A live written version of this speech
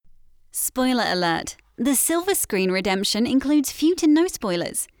Spoiler alert. The Silver Screen Redemption includes few to no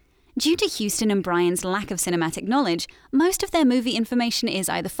spoilers. Due to Houston and Brian's lack of cinematic knowledge, most of their movie information is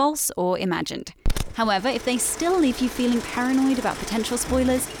either false or imagined. However, if they still leave you feeling paranoid about potential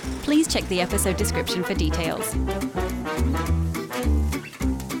spoilers, please check the episode description for details.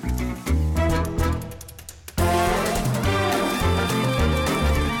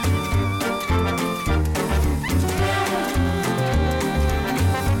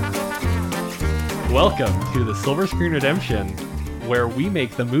 Welcome to the Silver Screen Redemption, where we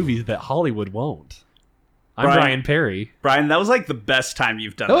make the movies that Hollywood won't. I'm Brian Perry. Brian, that was like the best time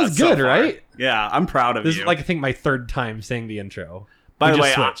you've done. That was good, so far. right? Yeah, I'm proud of This you. is like, I think, my third time saying the intro. By We the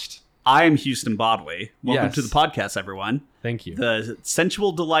way, just switched. I am Houston Bodley. Welcome Yes. to the podcast, everyone. Thank you. The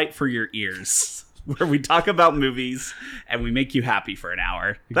sensual delight for your ears, where we talk about movies and we make you happy for an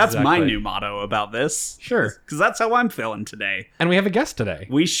hour. That's my Exactly. new motto about this. Sure. Because that's how I'm feeling today. And we have a guest today.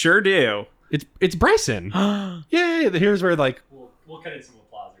 We sure do. It's Bryson. Yay! Here's where We'll cut in some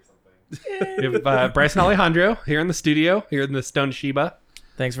applause or something. we have Bryson Alejandro here in the studio, here in the Stone Sheba.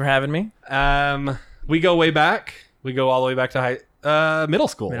 Thanks for having me. We go way back. We go all the way back to middle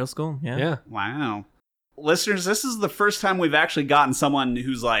school. Middle school, yeah. Yeah. Wow. Listeners, this is the first time we've actually gotten someone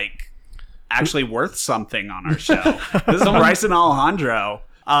who's like actually worth something on our show. This is Bryson Alejandro.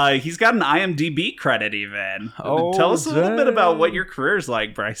 He's got an IMDb credit even. Oh, Tell us a little bit about dang. what your career's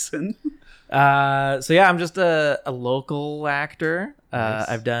like, Bryson. So yeah, I'm just a local actor. Nice.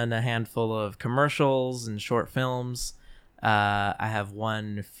 I've done a handful of commercials and short films. I have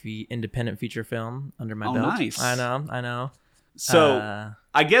one independent feature film under my Oh, belt. nice. I know. So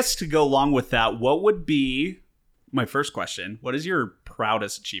I guess to go along with that, what would be my first question? What is your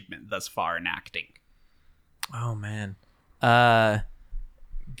proudest achievement thus far in acting? Oh man.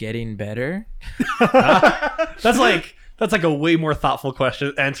 Getting better. That's like a way more thoughtful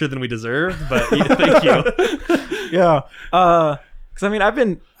answer than we deserve, but yeah, thank you. Yeah. Cause I mean,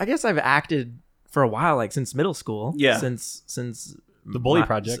 I've acted for a while, like since middle school. Yeah. Since The Bully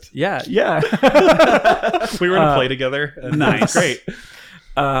Project. Yeah. We were in a play together. And Nice. Great.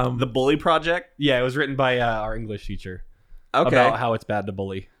 The Bully Project? Yeah, it was written by our English teacher Okay. about how it's bad to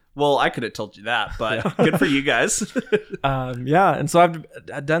bully. Well, I could have told you that, but good for you guys. Yeah, and so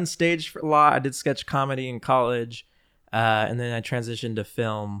I've done stage for a lot. I did sketch comedy in college, and then I transitioned to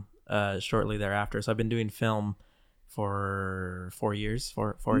film shortly thereafter. So I've been doing film for 4 years,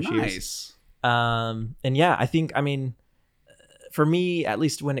 four-ish years. Nice. And yeah, I think, I mean, for me, at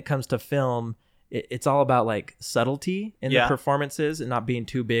least when it comes to film, it's all about like subtlety in Yeah. the performances and not being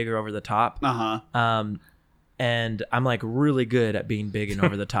too big or over the top. Uh-huh. And I'm like really good at being big and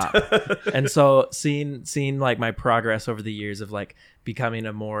over the top. And so seeing like my progress over the years of like becoming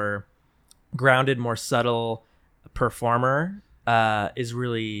a more grounded, more subtle performer is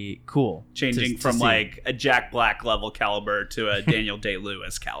really cool. Changing to from see. like a Jack Black level caliber to a Daniel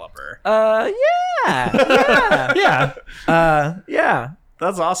Day-Lewis caliber. Yeah. Yeah.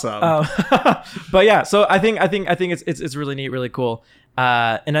 That's awesome. But yeah, so I think it's really neat, really cool.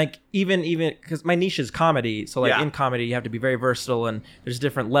 And like even because my niche is comedy, so like Yeah. in comedy you have to be very versatile, and there's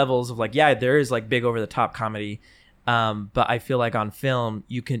different levels of like, yeah, there is like big over the top comedy, but I feel like on film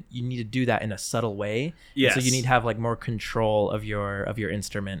you need to do that in a subtle way. Yes. And so you need to have like more control of your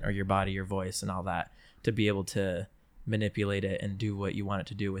instrument or your body, your voice, and all that to be able to manipulate it and do what you want it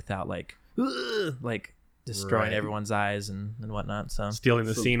to do without like destroying Right. everyone's eyes and whatnot. So Stealing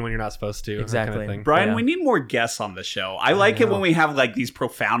the scene when you're not supposed to. that Exactly. kind of thing. Brian, yeah. we need more guests on the show. I like it when we have like these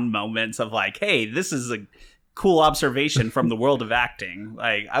profound moments of like, hey, this is a cool observation from the world of acting.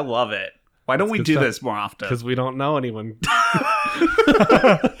 Like, I love it. Why don't we good do stuff. this more often? Because we don't know anyone.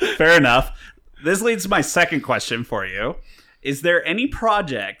 Fair enough. This leads to my second question for you. Is there any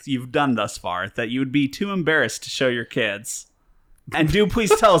project you've done thus far that you would be too embarrassed to show your kids? And do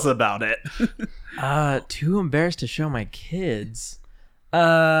please tell us about it. Too embarrassed to show my kids.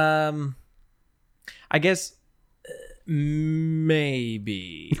 I guess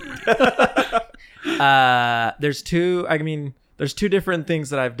maybe. There's two different things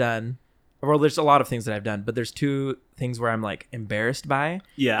that I've done. Well, there's a lot of things that I've done, but there's two things where I'm like embarrassed by.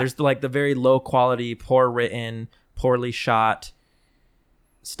 Yeah. There's the very low quality, poor written, poorly shot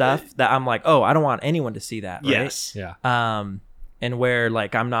stuff that I'm like, oh, I don't want anyone to see that. Right? Yes. Yeah. And where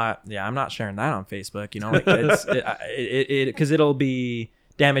like I'm not sharing that on Facebook, you know, like it's because it'll be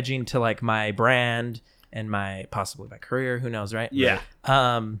damaging to like my brand and possibly my career, who knows, right? Yeah.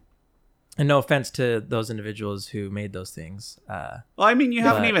 And no offense to those individuals who made those things. Well, I mean, you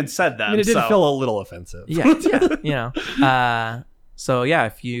haven't even said that. I mean, it did so. feel a little offensive. Yeah, you know. So yeah,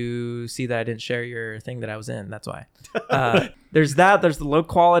 if you see that I didn't share your thing that I was in, that's why. There's that. There's the low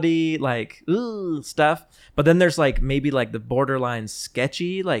quality like stuff, but then there's like maybe like the borderline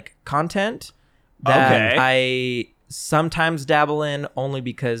sketchy like content that Okay. I sometimes dabble in only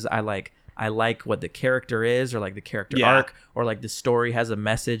because I like what the character is, or like the character Yeah. arc, or like the story has a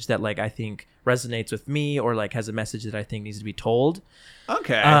message that like I think resonates with me, or like has a message that I think needs to be told.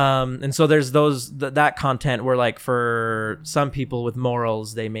 Okay. And so there's that content where like for some people with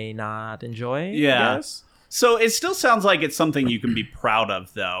morals they may not enjoy. Yeah. I guess. So it still sounds like it's something you can be proud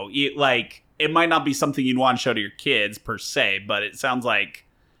of, though. Like, it might not be something you'd want to show to your kids per se, but it sounds like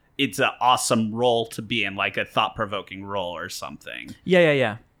it's an awesome role to be in, like a thought-provoking role or something.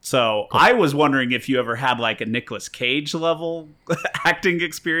 Yeah. So I was wondering if you ever had like a Nicolas Cage level acting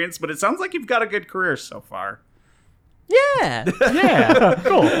experience, but it sounds like you've got a good career so far. Yeah. Yeah,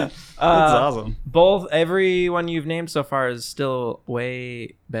 cool. That's awesome. Both everyone you've named so far is still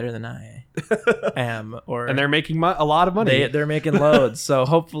way better than I am, or And they're making a lot of money. they're making loads. So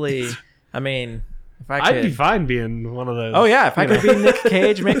hopefully, I mean, if I could, I'd be fine being one of those. oh yeah, if I could be Nick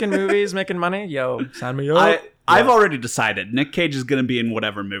Cage making movies, making money, yo, sign me up. I've already decided Nick Cage is going to be in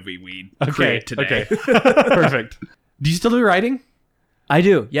whatever movie we create today. Okay. Perfect. Do you still do writing? I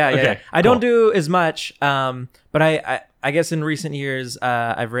do, yeah. Okay, I don't cool. do as much, but I guess in recent years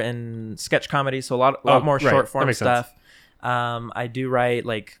I've written sketch comedy, so a lot more right. short That form makes sense. stuff. I do write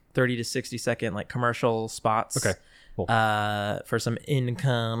like 30 to 60 second like commercial spots. Okay, cool. For some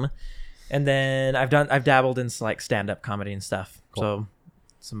income, and then I've dabbled in like stand up comedy and stuff. So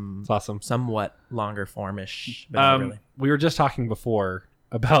some It's awesome. somewhat longer formish. But not really. We were just talking before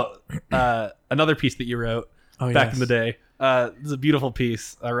about another piece that you wrote back in the day. It's a beautiful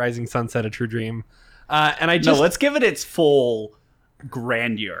piece, A Rising Sunset, A True Dream. And I just... No, let's give it its full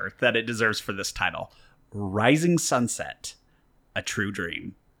grandeur that it deserves for this title. Rising Sunset, A True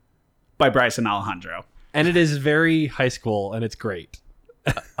Dream by Bryson Alejandro. And it is very high school, and it's great.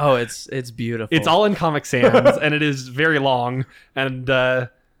 Oh, it's beautiful. It's all in Comic Sans, and it is very long. And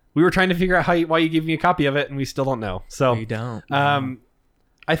we were trying to figure out why you gave me a copy of it, and we still don't know. So You don't.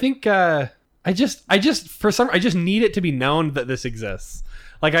 I think I just need it to be known that this exists.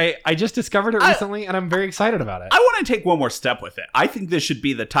 Like I just discovered it recently, and I'm very excited about it. I want to take one more step with it. I think this should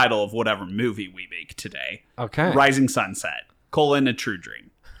be the title of whatever movie we make today. Okay. Rising Sunset, A True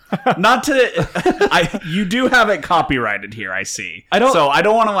Dream. Not to... you do have it copyrighted here, I see. So I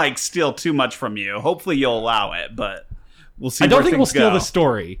don't want to like steal too much from you. Hopefully you'll allow it, but we'll see I don't where think we'll things steal go. the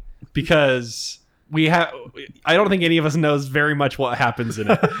story because I don't think any of us knows very much what happens in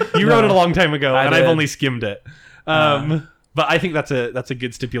it. You wrote it a long time ago, and I've did. only skimmed it. But I think that's a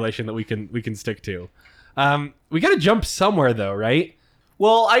good stipulation that we can stick to. We got to jump somewhere though, right?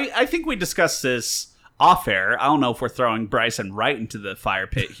 Well, I think we discussed this off air. I don't know if we're throwing Bryson right into the fire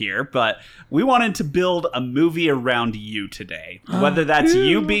pit here, but we wanted to build a movie around you today. Whether that's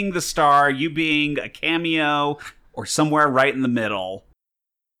you being the star, you being a cameo, or somewhere right in the middle.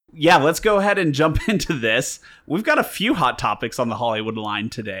 Yeah, let's go ahead and jump into this. We've got a few hot topics on the Hollywood line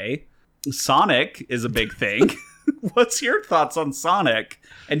today. Sonic is a big thing. What's your thoughts on Sonic?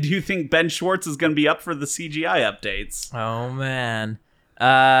 And do you think Ben Schwartz is going to be up for the CGI updates? Oh man.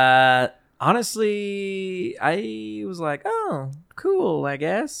 Honestly, I was like, oh, cool, I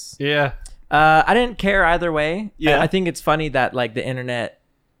guess. Yeah. I didn't care either way. Yeah. I think it's funny that like the internet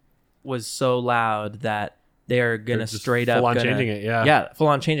was so loud that they're gonna They're just straight up full on gonna- changing it, yeah. Yeah, full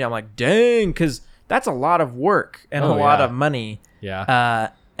on changing it. I'm like, dang, because that's a lot of work and a Oh, lot yeah. of money. Yeah.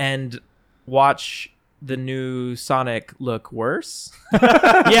 And watch the new Sonic look worse.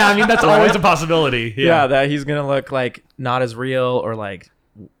 Yeah, I mean that's always a possibility. Yeah, that he's gonna look like not as real or like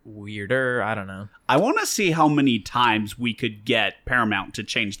weirder. I don't know. I want to see how many times we could get Paramount to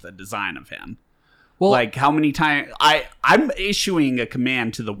change the design of him. Well, Like how many times I'm issuing a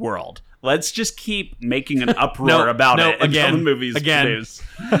command to the world. Let's just keep making an uproar about it until the movie's produced.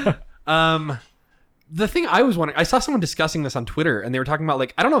 the thing I was wondering, I saw someone discussing this on Twitter, and they were talking about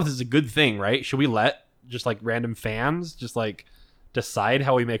like, I don't know if this is a good thing, right? Should we let just like random fans just like decide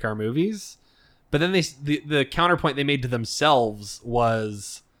how we make our movies? But then the counterpoint they made to themselves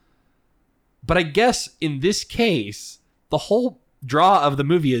was, but I guess in this case, the whole draw of the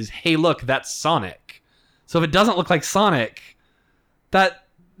movie is, hey, look, that's Sonic. So if it doesn't look like Sonic,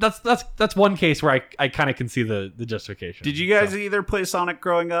 that's one case where I kind of can see the justification. Did you guys So, either play Sonic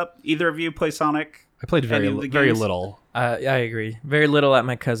growing up? Either of you play Sonic? I played any of the very games? little. I agree. Very little at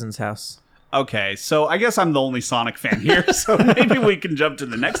my cousin's house. Okay, so I guess I'm the only Sonic fan here, so maybe we can jump to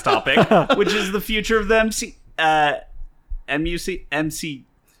the next topic, which is the future of the MC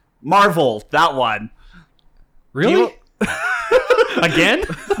Marvel, that one. Really? Again?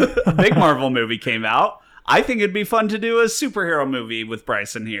 A big Marvel movie came out. I think it'd be fun to do a superhero movie with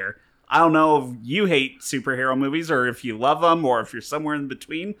Bryson here. I don't know if you hate superhero movies or if you love them or if you're somewhere in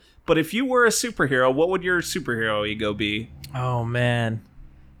between. But if you were a superhero, what would your superhero ego be? Oh man,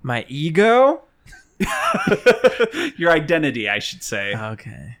 my ego. Your identity, I should say.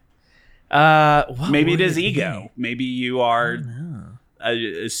 Okay. What Maybe it would is be? ego. Maybe you are No.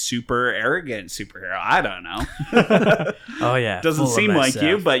 a super arrogant superhero. I don't know. Oh yeah. Doesn't full of seem like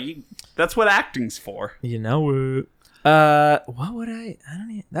you, myself. but that's what acting's for. You know what? What would I don't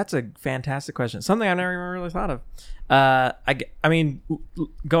even, that's a fantastic question. Something I never even really thought of. I mean,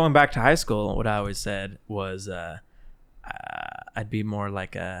 going back to high school, what I always said was, I'd be more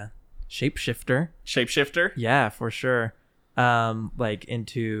like a shapeshifter. Shapeshifter? Yeah, for sure. Like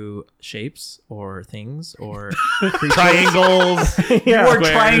into shapes or things or Triangles. You are Squares.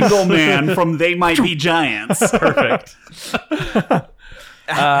 Triangle Man from They Might Be Giants. Perfect.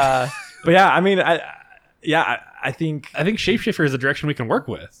 but yeah, I mean, I think I think Shapeshifter is a direction we can work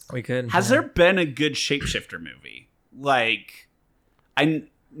with. we could. Has there been a good shapeshifter movie? Like,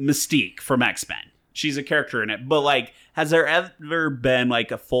 Mystique from X-Men. She's a character in it. But, like, has there ever been,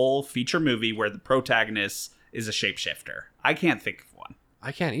 like, a full feature movie where the protagonist is a shapeshifter? I can't think of one.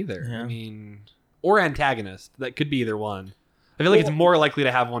 I can't either. Yeah. I mean, or antagonist. That could be either one. I feel like it's more likely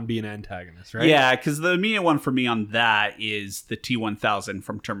to have one be an antagonist, right? Yeah, because the immediate one for me on that is the T-1000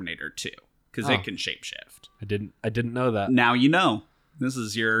 from Terminator 2. Because Oh. it can shapeshift. I didn't know that. Now you know. This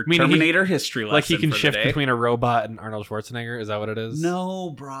is your mean, Terminator history lesson. Like he can for the shift day. between a robot and Arnold Schwarzenegger. Is that what it is? No,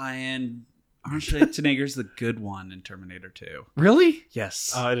 Brian. Arnold Schwarzenegger's the good one in Terminator 2. Really?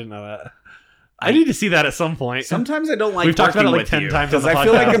 Yes. Oh, I didn't know that. I need to see that at some point. Sometimes I don't like We've talked about it working like with 10 you, times on because the I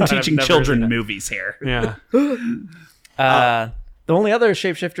feel like podcast, I'm and I've teaching never children seen it. movies here. Yeah. The only other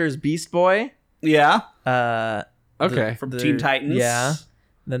shapeshifter is Beast Boy. Yeah, Okay. from Teen Titans. Yeah.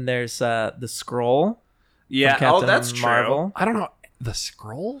 Then there's the Skrull. yeah. from Oh, Captain that's true. Marvel. I don't know. The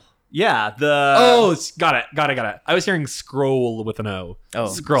scroll? Yeah, the Got it. I was hearing scroll with an O. Oh,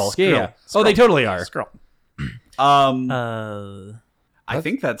 Scroll. Skrull. Yeah. Oh, they totally are. Skrull. I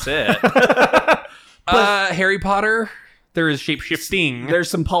think that's it. Harry Potter. There is shape-shifting. There's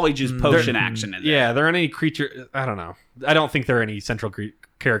some Polyjuice potion action in there. Yeah, there aren't any creature. I don't know. I don't think there are any central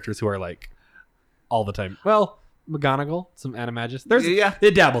characters who are like all the time. Well, McGonagall, some Animagus. Yeah.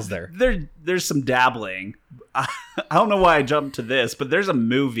 It dabbles there. There's some dabbling. I don't know why I jumped to this, but there's a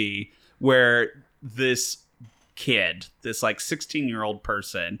movie where this kid, this like 16-year-old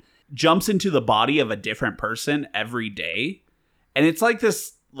person, jumps into the body of a different person every day, and it's like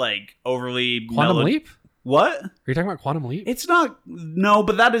this like overly Quantum Leap? What? Are you talking about Quantum Leap? It's not. No,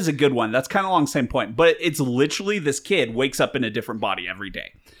 but that is a good one. That's kind of along the same point. But it's literally this kid wakes up in a different body every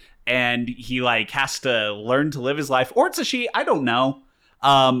day, and he like has to learn to live his life, or it's a she. I don't know.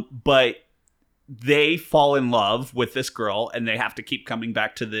 But they fall in love with this girl, and they have to keep coming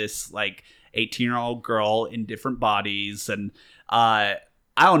back to this like 18-year-old girl in different bodies, and I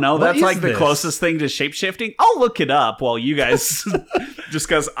don't know. What That's is like the this? closest thing to shapeshifting. I'll look it up while you guys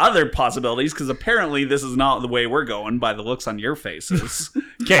discuss other possibilities, because apparently this is not the way we're going by the looks on your faces.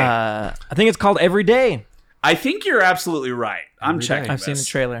 Okay. I think it's called Every Day. I think you're absolutely right. I'm Every checking. day. I've seen the this.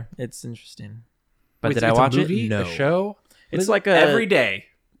 trailer. It's interesting. But Wait, did so I it's a watch movie? it? No. A show? It's like a Every day.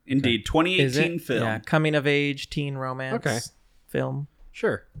 Indeed. Is 2018 it? film. Yeah, coming of age teen romance Okay. film.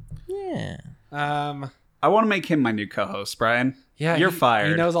 Sure. Yeah. I want to make him my new co-host, Brian. Yeah, You're he fired.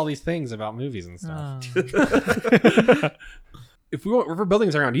 He knows all these things about movies and stuff. Oh. If we're building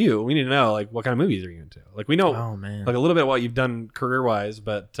this around you, we need to know like what kind of movies are you into. Like we know Oh, man. like a little bit what you've done career wise,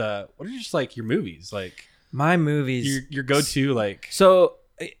 but what are just like your movies? Like My movies. your go to like So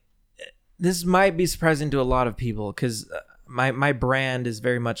this might be surprising to a lot of people because my brand is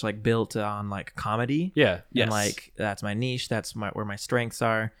very much like built on like comedy. yeah. Yes. And like that's my niche. That's where my strengths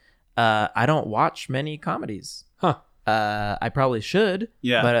are. I don't watch many comedies. Huh. I probably should.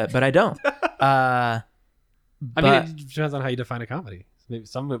 Yeah. But I don't. I mean, it depends on how you define a comedy. Maybe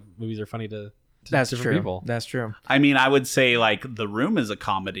some movies are funny to that's different true. people. That's true. I mean, I would say like The Room is a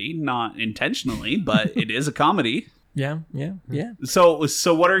comedy, not intentionally, but it is a comedy. Yeah. So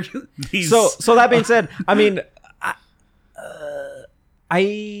what are these? So that being said, I mean,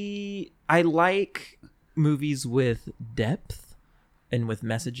 I like movies with depth and with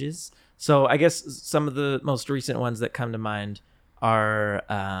messages. So I guess some of the most recent ones that come to mind are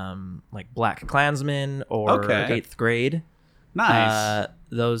like Black Klansman or Okay. Eighth Grade. nice.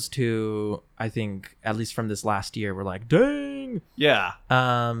 Those two, I think, at least from this last year, were like, dang. Yeah.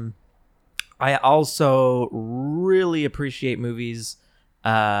 I also really appreciate movies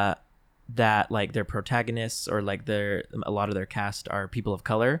that like their protagonists or like a lot of their cast are people of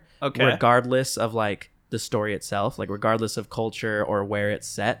color, Okay. regardless of like the story itself, like regardless of culture or where it's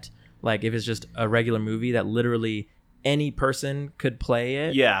set. Like if it's just a regular movie that literally any person could play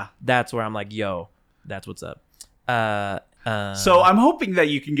it, Yeah. that's where I'm like, yo, that's what's up. So I'm hoping that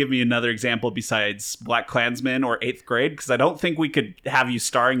you can give me another example besides Black Klansman or Eighth Grade, because I don't think we could have you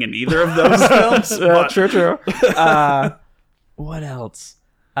starring in either of those films. but- True. What else?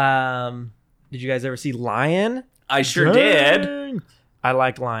 Did you guys ever see Lion? I sure did. Dang. I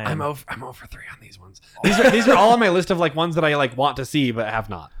liked Lion. I'm 0 for 3 on these ones. These are all on my list of like ones that I like want to see but have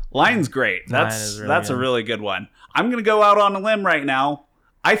not. Lion's great. Lion That's is really that's a good. really good one. I'm gonna go out on a limb right now.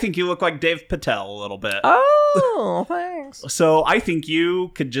 I think you look like Dave Patel a little bit. Oh, thanks. So I think you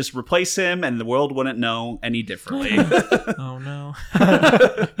could just replace him and the world wouldn't know any differently. Oh no.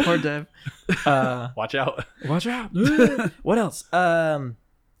 Poor Dev. Watch out. Watch out. What else?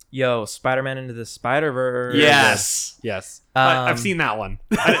 Yo, Spider-Man Into the Spider-Verse. Yes. Yes. Um, I've seen that one.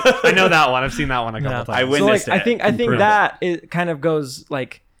 I know that one. I've seen that one a couple Yeah. times. I witnessed so, like, it. I think Improved that it kind of goes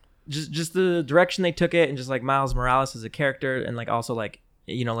like just the direction they took it, and just like Miles Morales as a character, and like also like,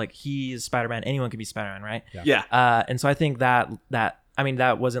 you know, like he is Spider-Man. Anyone could be Spider-Man, right? Yeah. And so I think that I mean,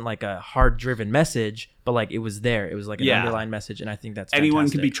 that wasn't like a hard driven message, but like it was there. It was like an Yeah. underlying message, and I think that's Anyone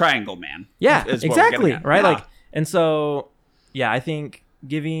fantastic. can be Triangle Man. Yeah, is what we're exactly. getting at. Right. Yeah. Like, and so, yeah, I think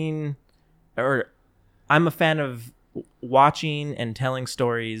I'm a fan of watching and telling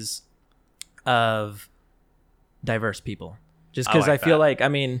stories of diverse people, just because I like feel that. like, I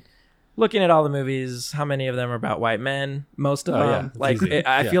mean, looking at all the movies, how many of them are about white men? Most of Oh, yeah, them. it's Like, easy.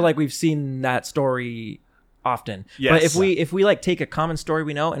 I Yeah. feel like we've seen that story often. Yes. But if we like take a common story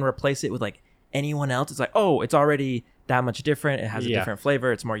we know and replace it with like anyone else, it's like, oh, it's already that much different. It has a Yeah. different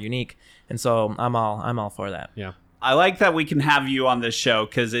flavor. It's more unique. And so I'm all for that. Yeah. I like that we can have you on this show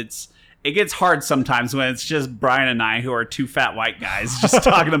because it gets hard sometimes when it's just Brian and I who are two fat white guys just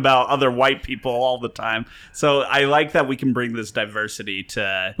talking about other white people all the time. So I like that we can bring this diversity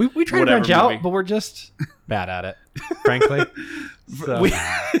to We try to whatever branch out, movie. but we're just bad at it, frankly. So,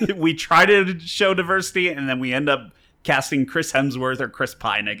 we try to show diversity and then we end up casting Chris Hemsworth or Chris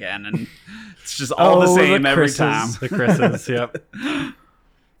Pine again, and it's just all the Oh, same the every Chris's. time. the Chris's, yep.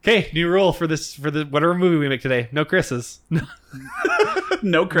 Okay, new rule for the whatever movie we make today. No Chris's.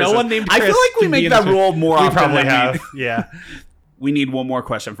 No Chris. No one named I Chris feel like we can be make in that this- rule more We often probably than have. Yeah. we need one more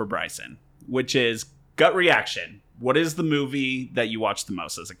question for Bryson, which is gut reaction. What is the movie that you watched the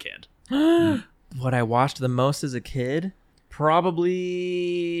most as a kid? What I watched the most as a kid,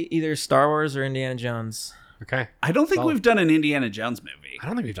 probably either Star Wars or Indiana Jones. Okay. I don't think Solid. we've done an Indiana Jones movie. I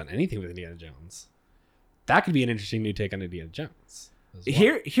don't think we've done anything with Indiana Jones. That could be an interesting new take on Indiana Jones. as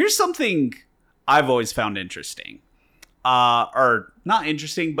well. Here's something I've always found interesting. Or not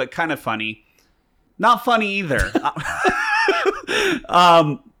interesting, but kind of funny. Not funny either.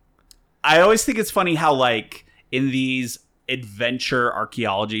 I always think it's funny how, like, in these adventure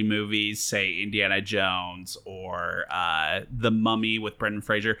archaeology movies, say Indiana Jones or The Mummy with Brendan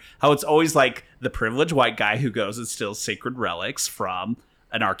Fraser, how it's always like the privileged white guy who goes and steals sacred relics from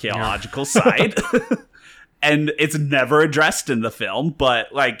an archaeological site. And it's never addressed in the film,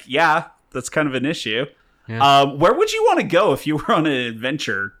 but like, yeah, that's kind of an issue. Yeah. Where would you want to go if you were on an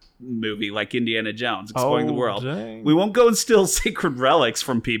adventure movie like Indiana Jones, exploring the world? dang. We won't go and steal sacred relics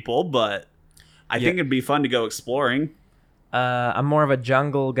from people, but I think it'd be fun to go exploring. I'm more of a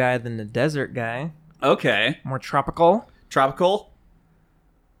jungle guy than a desert guy. Okay. More tropical. Tropical?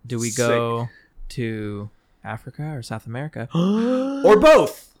 Do we go to Africa or South America? Or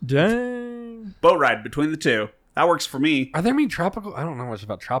both. Dang. Boat ride between the two. That works for me. Are there any tropical? I don't know much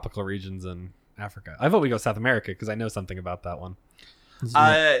about tropical regions in Africa. I vote we go South America because I know something about that one.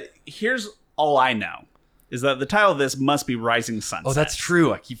 Here's all I know is that the title of this must be Rising Sunset. Oh, that's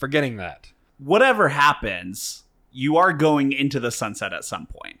true. I keep forgetting that. Whatever happens, you are going into the sunset at some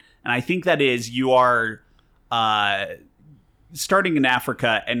point. And I think that is you are starting in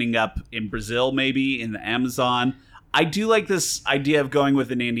Africa, ending up in Brazil, maybe in the Amazon. I do like this idea of going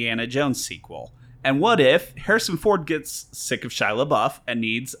with an Indiana Jones sequel. And what if Harrison Ford gets sick of Shia LaBeouf and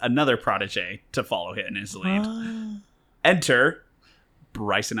needs another protege to follow him in his lead? Enter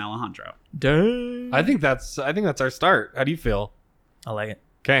Bryson Alejandro. Dang. I think that's our start. How do you feel? I like it.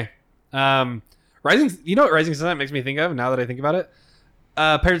 Okay. Rising. You know what Rising Sunset makes me think of now that I think about it?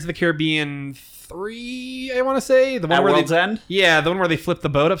 Pirates of the Caribbean 3. I want to say the one At where World's they, End? Yeah, the one where they flip the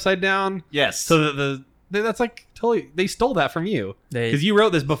boat upside down. Yes. So that's like totally they stole that from you because you wrote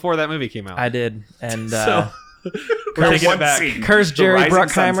this before that movie came out. I did. And So We're taking it one back. scene. curse The Jerry Rising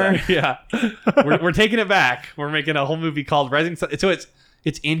Bruckheimer. Sunset. yeah, we're taking it back. We're making a whole movie called Rising Sun. So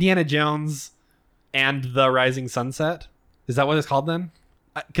It's Indiana Jones and the Rising Sunset. Is that what it's called then?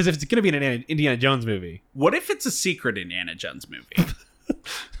 Because if it's going to be an Indiana Jones movie, What if it's a secret Indiana Jones movie?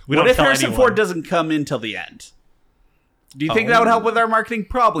 we What don't if tell Harrison anyone. Ford doesn't come in till the end? Do you think that would help with our marketing?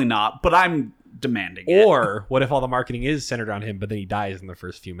 Probably not, but I'm demanding it. Or what if all the marketing is centered on him, but then he dies in the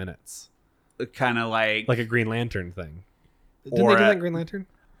first few minutes, Kind of like like a Green Lantern thing? Didn't Or they do that a- in Green Lantern?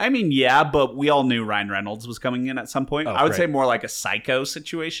 I mean, yeah, but we all knew Ryan Reynolds was coming in at some point. Oh, I would right. say more like a Psycho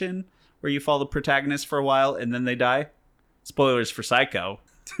situation where you follow the protagonist for a while and then they die. Spoilers for Psycho.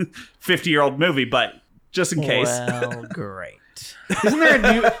 50-year-old movie, but just in case. Well, great. Isn't there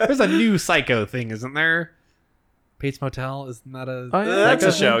a new? There's a new Psycho thing, isn't there? Bates Motel, isn't that a? Oh, yeah. That's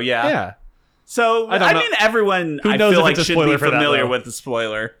a Psycho show, thing? yeah. Yeah. So, I I, don't know. mean, everyone, Who I knows feel if like, it's a should be spoiler for that, familiar though? with the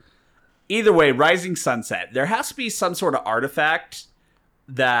spoiler. Either way, Rising Sunset, there has to be some sort of artifact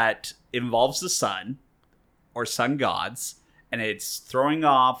that involves the sun or sun gods, and it's throwing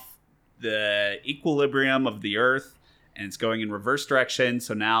off the equilibrium of the earth, and it's going in reverse direction.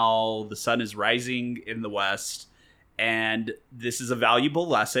 So now the sun is rising in the west, and this is a valuable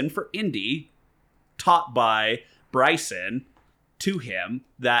lesson for Indy, taught by Bryson to him,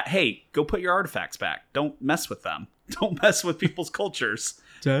 that, hey, go put your artifacts back. Don't mess with them. Don't mess with people's cultures.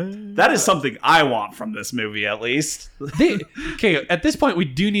 That is something I want from this movie, at least. Okay, at this point, we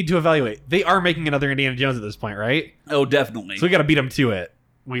do need to evaluate. They are making another Indiana Jones at this point, right? Oh, definitely. So we got to beat them to it.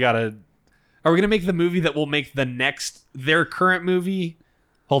 We got to. Are we gonna make the movie that will make their current movie?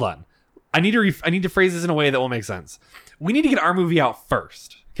 Hold on, I need to phrase this in a way that will make sense. We need to get our movie out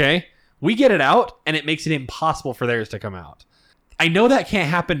first. Okay, we get it out, and it makes it impossible for theirs to come out. I know that can't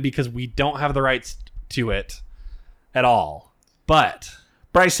happen because we don't have the rights to it at all. But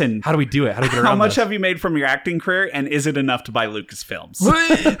Bryson, how do we do it? How do we get around how much this? have you made from your acting career, and is it enough to buy Lucasfilms?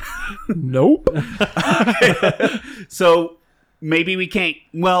 Nope. So maybe we can't.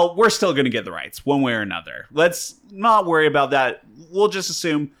 Well, we're still going to get the rights one way or another. Let's not worry about that. We'll just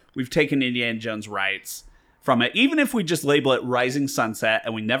assume we've taken Indiana Jones rights from it, even if we just label it Rising Sunset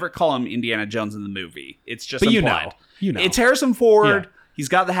and we never call him Indiana Jones in the movie. It's just But implied. you know. It's Harrison Ford. Yeah. He's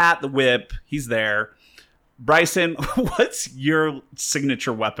got the hat, the whip. He's there. Bryson, what's your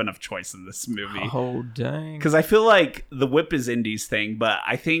signature weapon of choice in this movie? Oh, dang. Because I feel like the whip is Indy's thing, but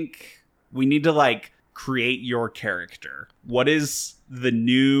I think we need to like create your character. What is the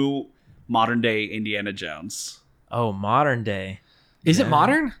new modern day Indiana Jones? Oh, modern day. Is it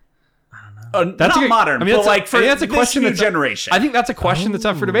modern? That's That's not a- modern, I mean, but that's like for that's a this question new that's generation. I think that's a question that's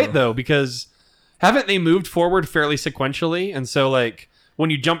up for debate Oh. though, because haven't they moved forward fairly sequentially? And so like when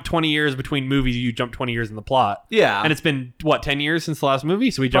you jump 20 years between movies, you jump 20 years in the plot. Yeah. And it's been what, 10 years since the last movie?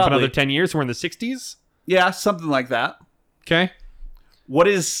 So we jump Probably. another 10 years, so we're in the 60s. Yeah, something like that. Okay. What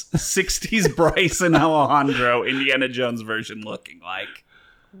is 60s Bryson Alejandro Indiana Jones version looking like?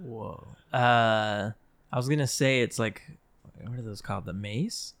 Whoa. I was gonna say it's like, what are those called? The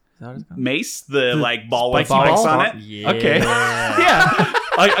mace? Is that what it's called? Mace, the like ball with spiky spikes ball? on it. Yeah. Okay. Yeah.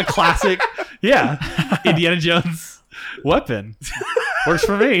 a classic. Yeah. Indiana Jones weapon. Works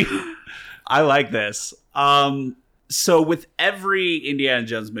for me. I like this. So with every Indiana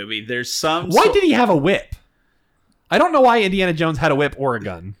Jones movie, there's some. Why did he have a whip? I don't know why Indiana Jones had a whip or a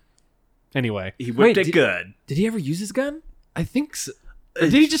gun. Anyway, he whipped Wait, it did- good? Did he ever use his gun? I think so. Or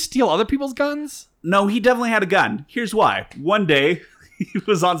did he just steal other people's guns? No, he definitely had a gun. Here's why. One day he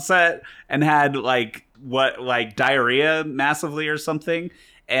was on set and had like diarrhea massively or something.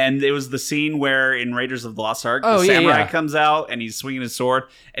 And it was the scene where in Raiders of the Lost Ark, Oh, the yeah, samurai yeah. comes out and he's swinging his sword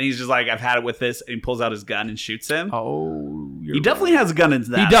and he's just like, I've had it with this. And he pulls out his gun and shoots him. Oh, He definitely has a gun in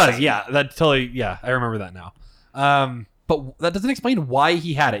that. He does, scene. yeah. That totally, yeah. I remember that now. But that doesn't explain why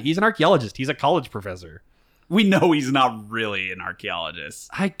he had it. He's an archaeologist. He's a college professor. We know he's not really an archaeologist.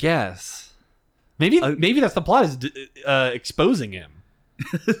 I guess. Maybe that's the plot, is exposing him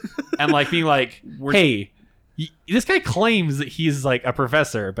and like being like, hey, this guy claims that he's like a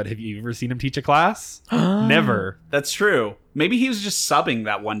professor, but have you ever seen him teach a class? Never. That's true. Maybe he was just subbing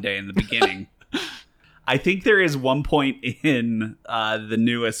that one day in the beginning. I think there is one point in the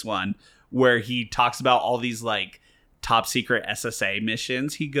newest one where he talks about all these like top secret SSA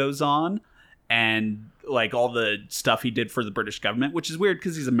missions he goes on and like all the stuff he did for the British government, which is weird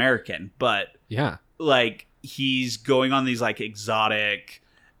because he's American, but Yeah. like he's going on these like exotic,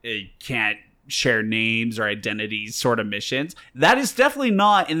 can't share names or identities sort of missions. That is definitely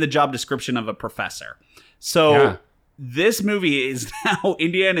not in the job description of a professor. So Yeah. this movie is now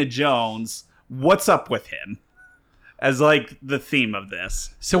Indiana Jones. What's up with him? As like the theme of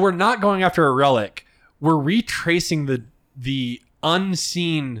this. So we're not going after a relic. We're retracing the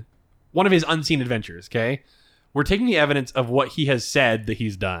unseen, one of his unseen adventures. Okay, we're taking the evidence of what he has said that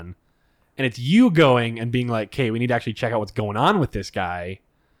he's done, and it's you going and being like, okay, we need to actually check out what's going on with this guy.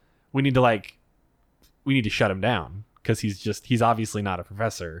 We need to shut him down because he's obviously not a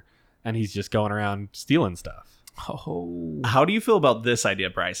professor, and he's just going around stealing stuff. Oh. How do you feel about this idea,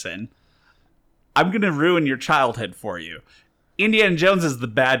 Bryson? I'm going to ruin your childhood for you. Indiana Jones is the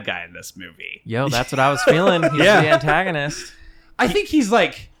bad guy in this movie. Yo, that's what I was feeling. He's Yeah. the antagonist. I think he's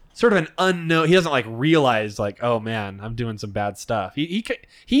like sort of an unknown. He doesn't like realize like, oh man, I'm doing some bad stuff.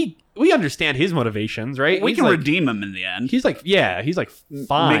 We understand his motivations, right? We He's can like, redeem him in the end. He's like, yeah, he's like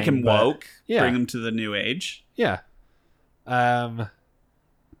fine. Make him but- woke. Yeah. Bring him to the new age. Yeah.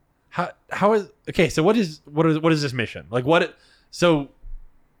 How is okay? So what is this mission like? So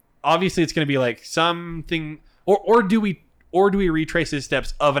obviously it's going to be like something, or do we retrace his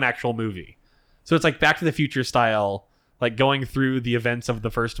steps of an actual movie? So it's like Back to the Future style, like going through the events of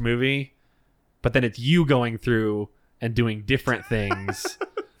the first movie, but then it's you going through and doing different things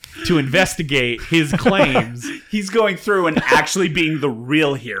to investigate his claims. He's going through and actually being the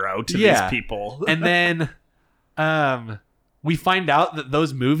real hero to Yeah. these people. And then we find out that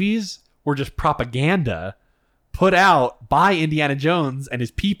those movies were just propaganda put out by Indiana Jones and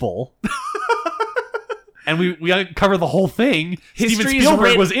his people. And we uncover the whole thing. Steven History is Spielberg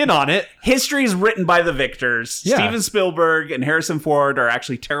writ- was in on it. History is written by the victors. Yeah. Steven Spielberg and Harrison Ford are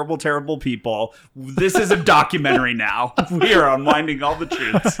actually terrible, terrible people. This is a documentary now. We are unwinding all the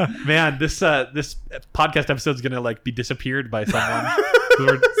truths. Man, this podcast episode is gonna like be disappeared by someone who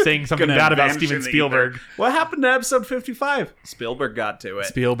are saying something Gonna bad about vanish Steven in the Spielberg. ether. What happened to episode 55? Spielberg got to it.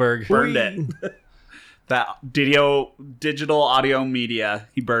 Spielberg Burned it. That digital audio media,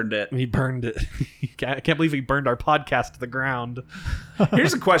 he burned it. He burned it. I can't believe he burned our podcast to the ground.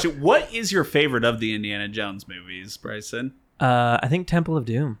 Here's a question. What is your favorite of the Indiana Jones movies, Bryson? I think Temple of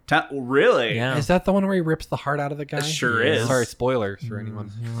Doom. Really? Yeah. Is that the one where he rips the heart out of the guy? It sure is. Sorry, spoilers for anyone.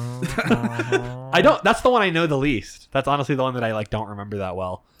 I don't. That's the one I know the least. That's honestly the one that I like don't remember that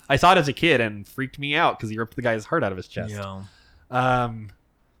well. I saw it as a kid and freaked me out because he ripped the guy's heart out of his chest. Yo.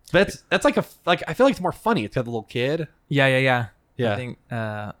 That's like I feel like it's more funny. It's got the little kid. Yeah. Yeah. I think,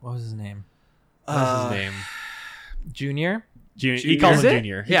 what was his name? What's his name? Junior? Junior. He Junior? calls Is him it?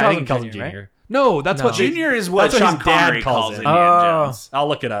 Junior. He Yeah, I calls think he him calls him Junior, Junior. No, that's No. what Junior is what that's what Sean his dad Connery calls calls him. Indiana Oh. Jones. I'll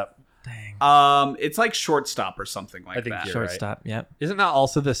look it up. Dang. It's like Shortstop or something like I think that. you're right. Shortstop, yep. Isn't that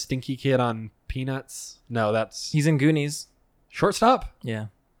also the stinky kid on Peanuts? No, that's He's in Goonies. Shortstop. Yeah.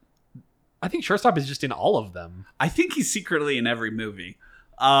 I think Shortstop is just in all of them. I think he's secretly in every movie.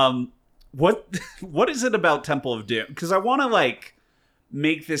 What is it about Temple of Doom? Because I want to like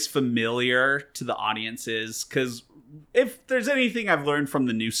make this familiar to the audiences. Because if there's anything I've learned from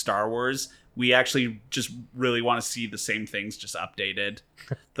the new Star Wars, we actually just really want to see the same things just updated.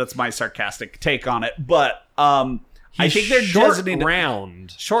 That's my sarcastic take on it. But I think they're short designated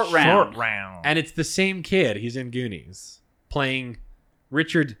round, short round. and it's the same kid. He's in Goonies playing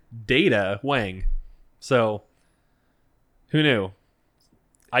Richard Data Wang. So who knew?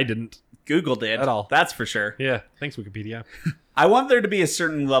 I didn't. Google did At all. That's for sure. Yeah, thanks Wikipedia. I want there to be a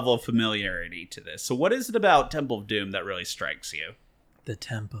certain level of familiarity to this. So what is it about Temple of Doom that really strikes you? The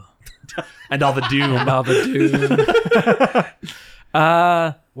Temple. And all the doom. And all the Doom.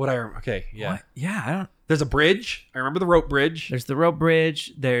 What I okay, yeah. What? Yeah, I don't. There's a bridge. I remember the rope bridge. There's the rope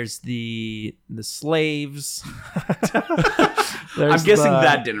bridge. There's the slaves. I'm guessing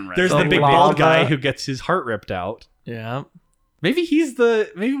that didn't resonate. There's the big lava. bald guy who gets his heart ripped out. Yeah. Maybe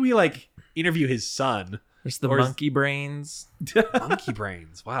we like interview his son. There's the Or is- monkey brains. Monkey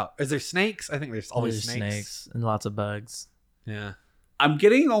brains. Wow. Is there snakes? I think there's always There's snakes. and lots of bugs. Yeah. I'm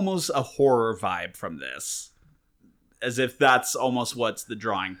getting almost a horror vibe from this. As if that's almost what's the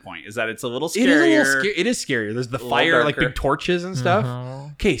drawing point. Is that it's a little scarier. It is a little scary. It is scarier. There's the little fire, like darker. big torches and stuff.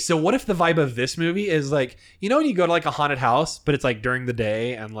 Mhm. Okay, so what if the vibe of this movie is like, you know when you go to like a haunted house, but it's like during the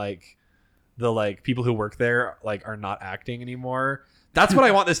day and like the like people who work there like are not acting anymore? That's what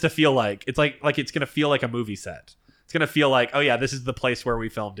I want this to feel like. It's like it's gonna feel like a movie set. It's gonna feel like, oh yeah, this is the place where we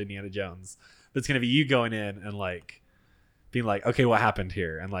filmed Indiana Jones. But it's gonna be you going in and like being like, okay, what happened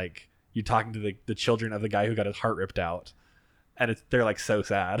here? And like you talking to the children of the guy who got his heart ripped out. And they're like so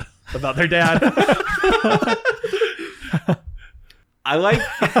sad about their dad. I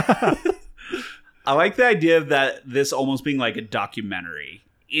like the idea of that this almost being like a documentary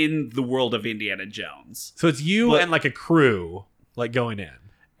in the world of Indiana Jones. So it's you But- and like a crew like going in.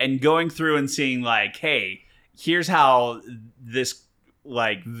 And going through and seeing like, hey, here's how this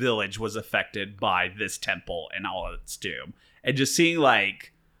like village was affected by this temple and all of its doom. And just seeing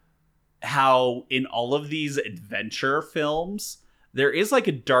like how in all of these adventure films, there is like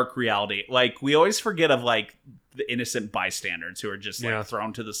a dark reality. Like we always forget of like the innocent bystanders who are just like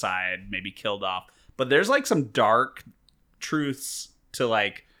thrown to the side, maybe killed off. But there's like some dark truths to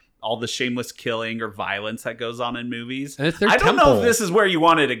like all the shameless killing or violence that goes on in movies. And it's their I don't know temple. if this is where you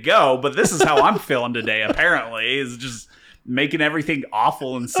wanted to go, but this is how I'm feeling today, apparently, is just making everything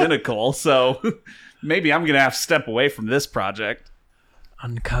awful and cynical. So maybe I'm going to have to step away from this project.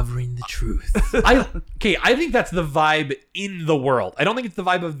 Uncovering the truth. I think that's the vibe in the world. I don't think it's the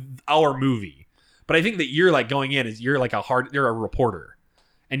vibe of our movie. But I think that you're like going in you're a reporter.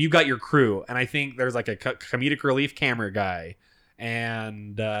 And you got your crew, and I think there's like a comedic relief camera guy,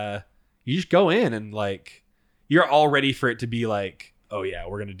 and you just go in and like you're all ready for it to be like, oh yeah,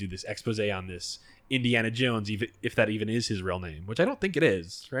 we're gonna do this expose on this Indiana Jones, if that even is his real name, which I don't think it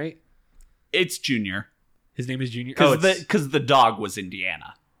is, right? It's Junior. His name is Junior. Because the dog was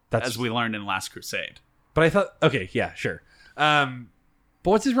Indiana, That's as we learned in Last Crusade. But I thought, okay, yeah, sure. But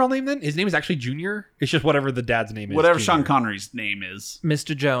what's his real name then? His name is actually Junior? It's just whatever the dad's name is. Whatever Junior. Sean Connery's name is.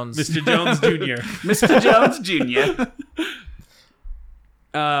 Mr. Jones. Mr. Jones Jr. Mr. Jones Jr.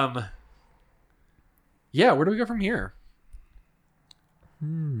 Yeah, where do we go from here?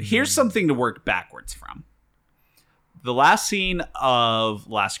 Here's something to work backwards from. The last scene of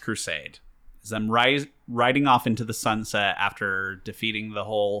Last Crusade is them riding off into the sunset after defeating the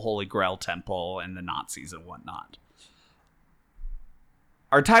whole Holy Grail Temple and the Nazis and whatnot.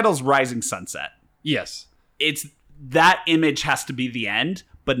 Our title's Rising Sunset. Yes. It's that image has to be the end,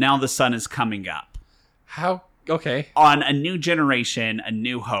 but now the sun is coming up. How? Okay. On a new generation, a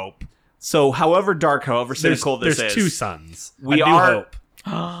new hope. So however dark, however cynical this is. There's two suns. We a new are- hope.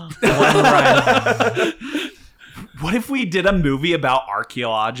 What if we did a movie about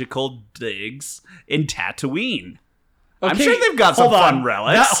archaeological digs in Tatooine? I'm Okay, sure they've got some hold on. fun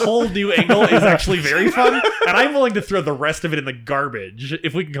relics. That whole new angle is actually very fun, and I'm willing to throw the rest of it in the garbage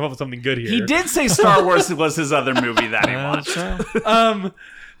if we can come up with something good here. He did say Star Wars was his other movie that he watched.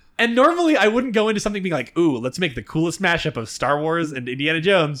 And normally I wouldn't go into something being like, ooh, let's make the coolest mashup of Star Wars and Indiana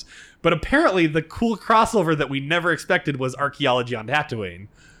Jones. But apparently the cool crossover that we never expected was archaeology on Tatooine.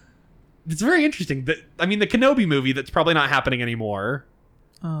 It's very interesting. The Kenobi movie that's probably not happening anymore.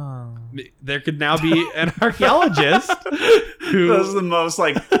 Oh. There could now be an archaeologist who... That was the most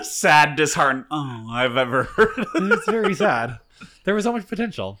sad, disheartened I've ever heard. It's very sad. There was so much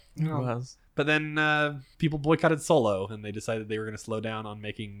potential. It was. But then people boycotted Solo, and they decided they were going to slow down on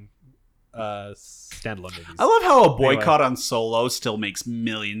making standalone movies. I love how a boycott on Solo still makes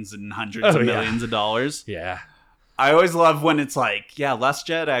millions and hundreds of millions of dollars. Yeah. I always love when it's like, yeah, Last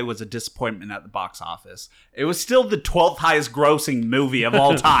Jedi was a disappointment at the box office. It was still the 12th highest grossing movie of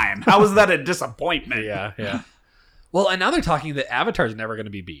all time. How is that a disappointment? Yeah. Well, and now they're talking that Avatar's never going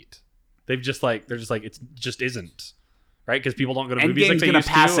to be beat. They're just like it just isn't, right? Because people don't go to movies like Endgame's they gonna used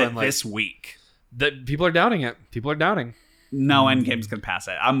pass to. it And like, this week. people are doubting it. People are doubting. No, Endgame's gonna pass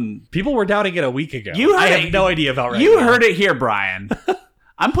it. People were doubting it a week ago. You heard I it. have no idea about right You now. heard it here, Brian.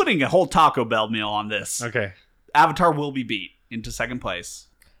 I'm putting a whole Taco Bell meal on this. Okay. Avatar will be beat into second place.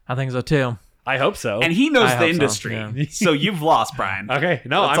 I think so too. I hope so. And he knows I the hope so, industry. yeah. So you've lost, Brian. Okay,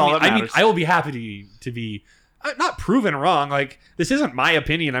 no, That's all that matters. I will be happy to be not proven wrong. Like, this isn't my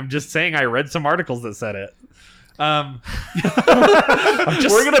opinion. I'm just saying I read some articles that said it. We're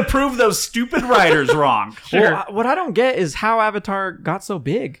gonna prove those stupid writers wrong. Sure. Well, what I don't get is how Avatar got so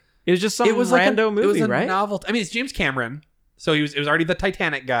big. It was just some rando movie, it was a right? novel. I mean, it's James Cameron, so it was already the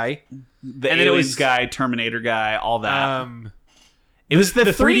Titanic guy. The And then it Aliens was- guy, Terminator guy, all that. It was the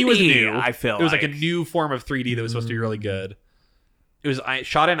 3D was new. I feel it was like a like. new form of 3D that was supposed to be really good. It was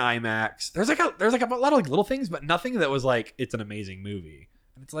shot in IMAX. There's like a lot of like little things, but nothing that was like it's an amazing movie.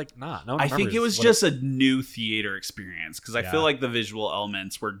 And it's like no one I think remembers it was what just a new theater experience because I Yeah. feel like the visual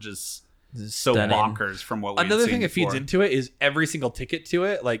elements were just so Stunning. bonkers from what we Another thing that feeds into it is every single ticket to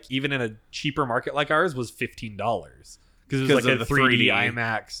it, like even in a cheaper market like ours, was $15 because it was like of a the 3D 3D.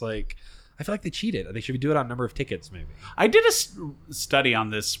 IMAX. Like I feel like they cheated. They should do it on number of tickets, maybe. I did a study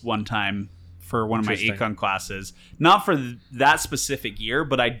on this one time for one of my Interesting. econ classes, not for that specific year,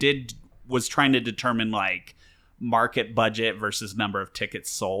 but I was trying to determine like market budget versus number of tickets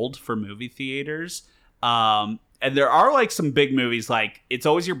sold for movie theaters. And there are like some big movies, like it's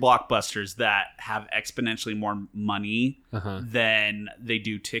always your blockbusters that have exponentially more money than they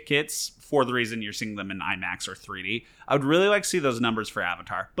do tickets for the reason you're seeing them in IMAX or 3D. I would really like to see those numbers for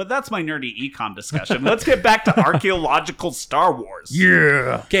Avatar, but that's my nerdy econ discussion. Let's get back to archaeological Star Wars.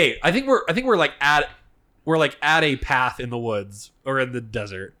 Yeah. Okay, I think we're like at a path in the woods or in the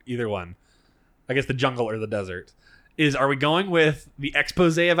desert, either one. I guess the jungle or the desert. Are we going with the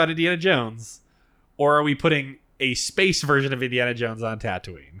expose about Indiana Jones, or are we putting a space version of Indiana Jones on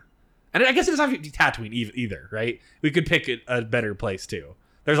Tatooine. And I guess it doesn't have to be Tatooine either, right? We could pick a better place too.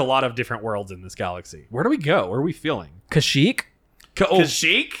 There's a lot of different worlds in this galaxy. Where do we go? Where are we feeling? Kashyyyk?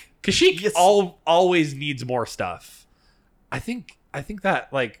 Kashyyyk? Kashyyyk Yes. always needs more stuff. I think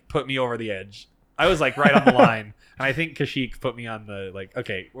that like put me over the edge. I was like right on the line, and I think Kashyyyk put me on the like.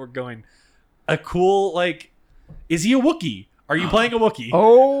 Okay, we're going a cool like. Is he a Wookiee? Are you playing a Wookiee?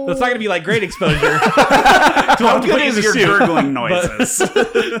 Oh. That's not going to be like great exposure. How good is your gurgling noises?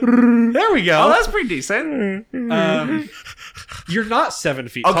 There we go. Oh, that's pretty decent. You're not 7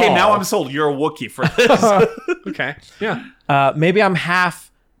 feet Okay, tall. now I'm sold. You're a Wookiee for this. Okay. Yeah. Maybe I'm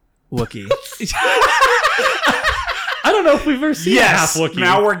half Wookiee. I don't know if we've ever seen a half Yes. Wookiee.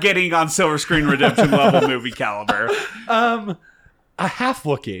 Now we're getting on Silver Screen Redemption level movie caliber. A half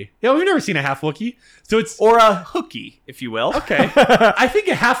Wookiee. Yeah, we've never seen a half Wookiee. So it's Or a hookie, if you will. okay. I think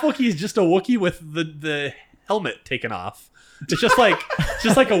a half Wookiee is just a Wookiee with the helmet taken off. It's just like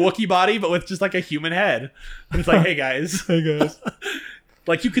a Wookiee body, but with just like a human head. And it's like, hey guys.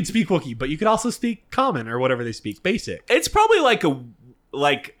 Like you could speak Wookiee, but you could also speak Common or whatever they speak, Basic. It's probably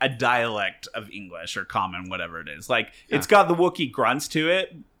like a dialect of English or Common, whatever it is. Like it's got the Wookiee grunts to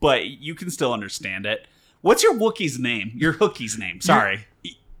it, but you can still understand it. What's your Wookiee's name? Your Hookie's name. Sorry.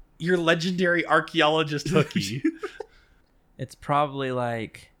 Your legendary archaeologist Wookiee. It's probably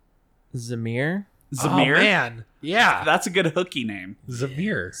like Zamir. Zamir. Oh, man. Yeah. That's a good Hookie name.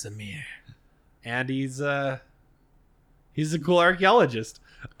 Zamir. Zamir. And he's a cool archaeologist.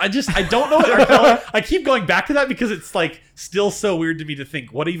 I don't know what I keep going back to that because it's like still so weird to me to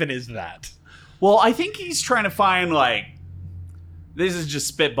think, what even is that? Well, I think he's trying to find like, this is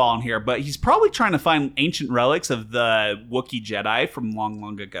just spitballing here, but he's probably trying to find ancient relics of the Wookiee Jedi from long,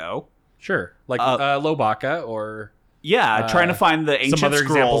 long ago. Sure. Like Lobaka or Yeah, trying to find the ancient other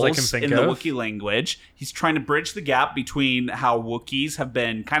examples I scrolls can think in the of. Wookiee language. He's trying to bridge the gap between how Wookiees have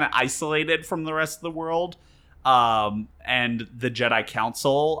been kind of isolated from the rest of the world and the Jedi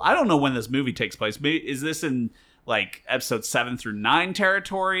Council. I don't know when this movie takes place. Is this in like episode 7 through 9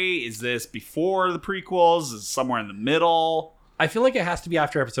 territory? Is this before the prequels? Is it somewhere in the middle? I feel like it has to be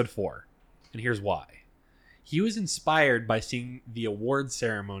after episode 4. And here's why. He was inspired by seeing the award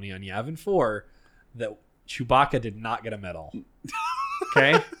ceremony on Yavin 4 that Chewbacca did not get a medal.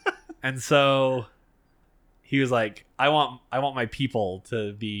 Okay? And so he was like, I want my people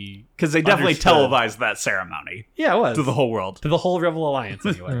to be, Because they definitely understood. televised that ceremony Yeah, it was. to the whole world. To the whole Rebel Alliance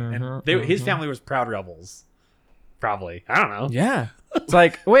anyway. And his family was proud rebels. Probably. I don't know. Yeah. It's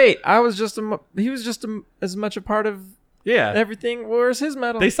like, wait, he was just as much a part of Yeah. everything. Where's his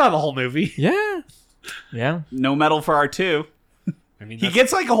medal? They saw the whole movie. Yeah. Yeah. No medal for R2. I mean, He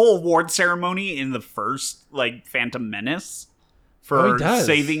gets like a whole award ceremony in the first like Phantom Menace Oh, for he does.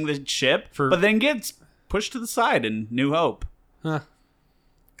 saving the ship, but then gets pushed to the side in New Hope. because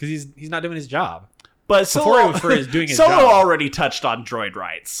he's not doing his job. But Before Solo, it was for his doing his Solo job. already touched on droid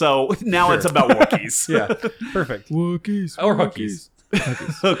rights, so now Sure. it's about Wookiees. Yeah. Perfect. Wookiees. Or hookies.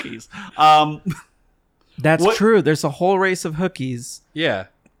 Wookiees. That's What- true. There's a whole race of hookies Yeah.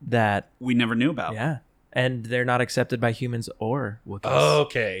 that, We never knew about. yeah. And they're not accepted by humans or Wookiees.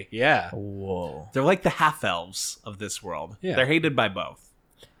 Okay. Yeah. Whoa. They're like the half elves of this world. Yeah. They're hated by both.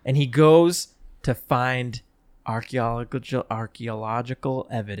 And he goes to find archaeological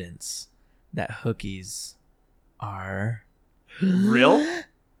evidence that hookies are Real?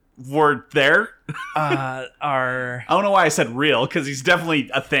 We're there? are I don't know why I said real, because he's definitely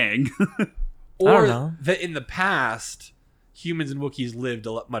a thing. Or don't know. that in the past, humans and Wookiees lived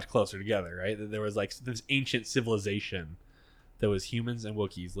much closer together, right? That there was like this ancient civilization that was humans and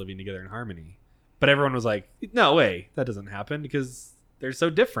Wookiees living together in harmony. But everyone was like, no way, that doesn't happen because they're so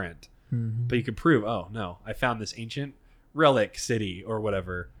different. But you could prove, oh no, I found this ancient relic city or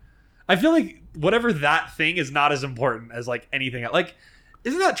whatever. I feel like whatever that thing is not as important as like anything else. Like,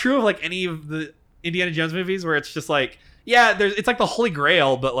 isn't that true of like any of the Indiana Jones movies where it's just like, yeah, it's like the Holy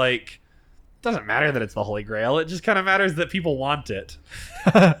Grail, but like, it doesn't matter that it's the Holy Grail. It just kind of matters that people want it.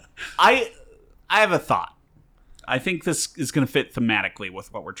 I have a thought. I think this is going to fit thematically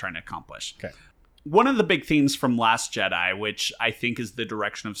with what we're trying to accomplish. Okay. One of the big themes from Last Jedi, which I think is the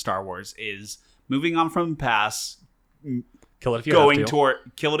direction of Star Wars, is moving on from the past, Kill it if you going have to. toward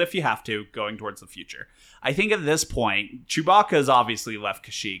kill it if you have to, going towards the future. I think at this point, Chewbacca has obviously left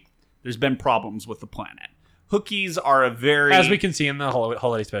Kashyyyk. There's been problems with the planet. Hookiees are a very As we can see in the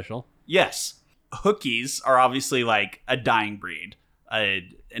holiday special. Yes. Hookiees are obviously like a dying breed, a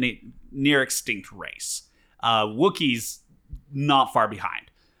near extinct race. Wookiees not far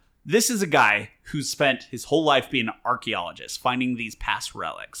behind. This is a guy who's spent his whole life being an archaeologist, finding these past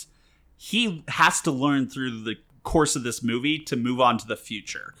relics. He has to learn through course of this movie to move on to the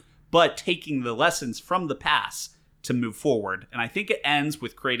future, but taking the lessons from the past to move forward. And I think it ends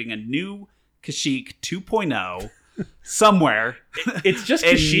with creating a new Kashyyyk 2.0 somewhere. It's just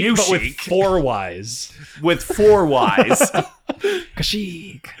And Kashyyyk, new but with Sheik. 4 Ys. With 4 Ys.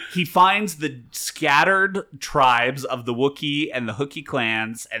 Kashyyyk. He finds the scattered tribes of the Wookiee and the Hookie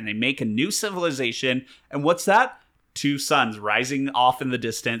clans, and they make a new civilization. And what's that? 2 suns rising off in the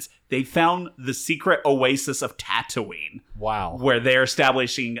distance. They found the secret oasis of Tatooine, Wow. where they're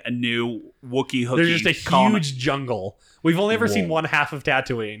establishing a new Wookiee Hookie There's just a colony. huge jungle. We've only ever seen one half of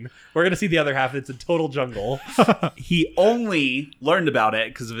Tatooine. We're going to see the other half. It's a total jungle. He only learned about it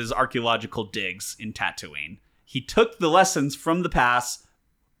because of his archaeological digs in Tatooine. He took the lessons from the past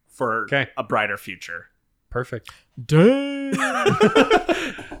for a brighter future. Perfect. Dang.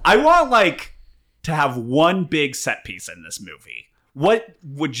 I want, to have one big set piece in this movie. What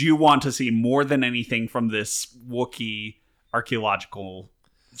would you want to see more than anything from this Wookiee archaeological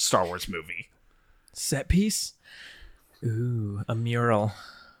Star Wars movie? Set piece? Ooh, a mural.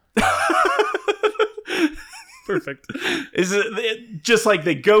 Perfect. Is it just like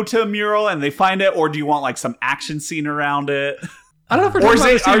they go to a mural and they find it, or do you want some action scene around it? I don't know if we're Or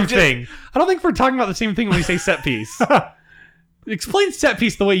talking is about the it- same thing. I don't think we're talking about the same thing when we say set piece. Explain set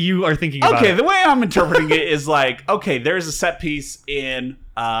piece the way you are thinking about Okay, it. the way I'm interpreting it is there's a set piece in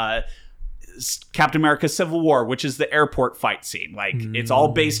Captain America Civil War, which is the airport fight scene. It's all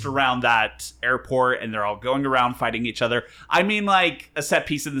based around that airport, and they're all going around fighting each other. I mean, a set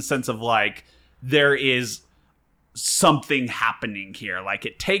piece in the sense of there is something happening here.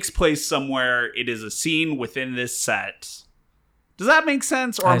 It takes place somewhere. It is a scene within this set. Does that make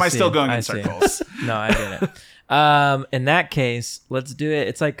sense, or am I still going in circles? No, I get it. In that case, let's do it.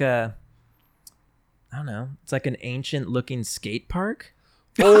 It's like I don't know. It's like an ancient looking skate park.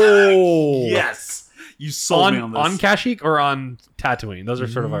 Oh. Yes, you sold me on On this. Kashyyyk or on Tatooine? Those are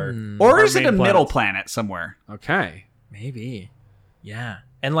sort of our... Or our is it main a middle planets. planet somewhere? Okay. Maybe. Yeah.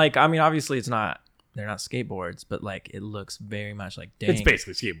 And obviously it's not, they're not skateboards, but it looks very much like, dang. It's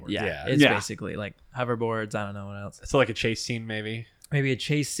basically skateboard. Yeah. Yeah. It's Yeah. basically hoverboards. I don't know what else. So like a chase scene maybe? Maybe a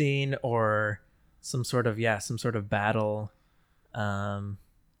chase scene or some sort of battle.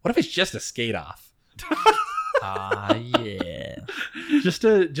 What if it's just a skate off? Yeah. Just a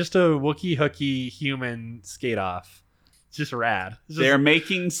Wookiee hooky human skate off. It's just rad. It's just, They're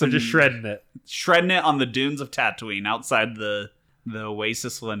making they're some just shredding it. shredding it on the dunes of Tatooine outside the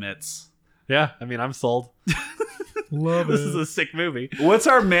Oasis limits. Yeah, I mean I'm sold. Love This is a sick movie. What's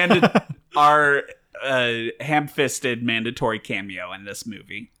our ham-fisted mandatory cameo in this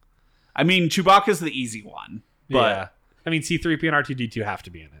movie? I mean, Chewbacca's the easy one, but Yeah. I mean C-3PO and R2-D2 have to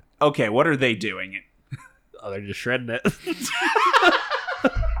be in it. okay, what are they doing? Oh, they're just shredding it.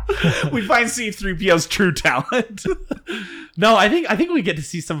 We find C-3PO's true talent. No, I think we get to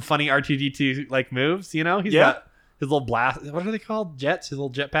see some funny R2-D2 moves, He's Yeah. got his little blast. What are they called? Jets? His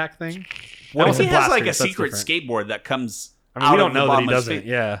little jetpack thing? What if he has Blasters, a that's secret different. skateboard that comes I mean, out we don't of the know that he bottom of his doesn't. feet?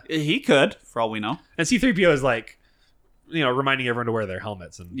 Yeah. He could, for all we know. And C-3PO is reminding everyone to wear their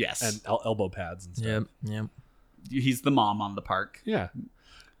helmets and Yes. and elbow pads and stuff. Yep. He's the mom on the park. Yeah.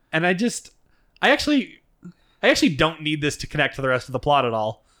 And I actually don't need this to connect to the rest of the plot at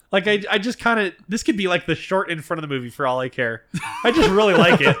all. I just kind of, this could be the short in front of the movie for all I care. I just really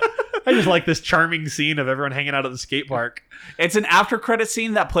like it. I just like this charming scene of everyone hanging out at the skate park. It's an after credit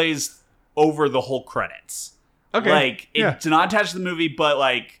scene that plays over the whole credits. Okay. It's not attached to the movie, but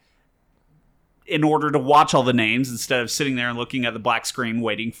in order to watch all the names instead of sitting there and looking at the black screen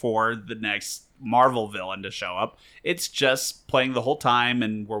waiting for the next Marvel villain to show up, it's just playing the whole time,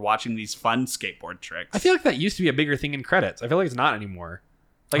 and we're watching these fun skateboard tricks. I feel like that used to be a bigger thing in credits. I feel like it's not anymore.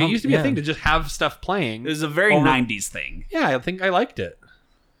 It used to be a thing to just have stuff playing. it was a very over- 90s thing. Yeah, I think I liked it.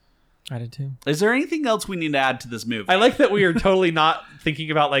 I did too. Is there anything else we need to add to this movie? I like that we are totally not thinking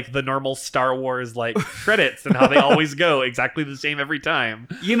about the normal Star Wars credits and how they always go exactly the same every time.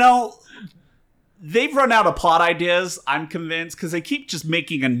 They've run out of plot ideas, I'm convinced, because they keep just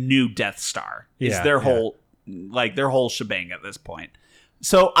making a new Death Star. Is Yeah, their yeah. whole their whole shebang at this point.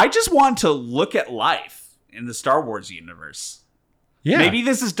 So I just want to look at life in the Star Wars universe. Yeah. Maybe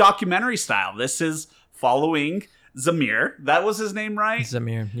this is documentary style. This is following Zamir. That was his name, right?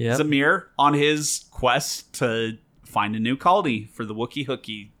 Zamir. Yeah. Zamir on his quest to find a new colony for the Wookiee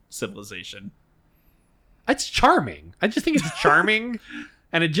Hookie civilization. It's charming. I just think it's charming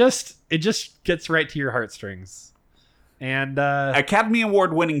and it just gets right to your heartstrings. And Academy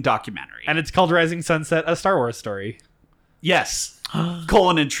Award winning documentary. and it's called Rising Sunset, a Star Wars story. yes.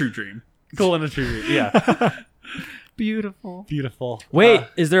 Colon and True Dream. Cool and a true. Yeah. Beautiful. Beautiful. Wait,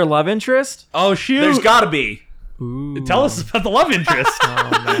 is there a love interest? Oh shoot. There's gotta be. Ooh. Tell us about the love interest. Oh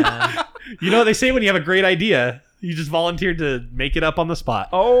man. You know what they say when you have a great idea, you just volunteered to make it up on the spot.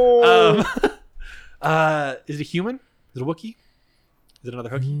 Oh. Is it a human? Is it a Wookiee? Is it another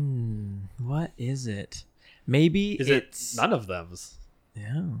Hookie? What is it? Maybe Is it's it none of them's?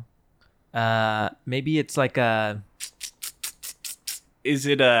 Yeah. Maybe it's like a. Is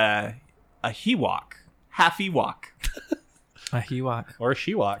it a Hewok? Half Ewok. A Hewok. Or a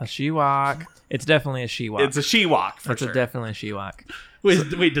Shewok? A Shewok. It's definitely a Shewok. It's a Shewok for It's sure. definitely a Shewok.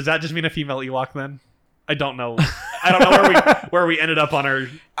 Wait, does that just mean a female Ewok then? I don't know. I don't know where we ended up on our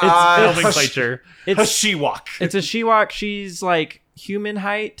nomenclature. a It's Shewok. it's a Shewok. She's like human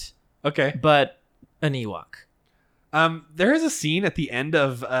height, Okay. but an Ewok. There is a scene at the end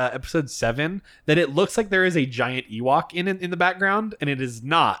of episode 7 that it looks like there is a giant Ewok in the background, and it is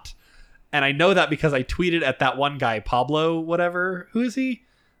not. And I know that because I tweeted at that one guy, Pablo, whatever. Who is he?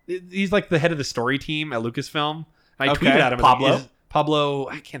 He's like the head of the story team at Lucasfilm. And I Okay, tweeted at him. Pablo? Like, Pablo,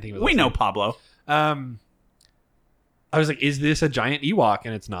 I can't think of his We last know name. Pablo. I was like, is this a giant Ewok?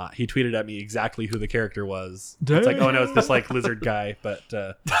 And it's not. He tweeted at me exactly who the character was. It's like, oh no, it's this like lizard guy. But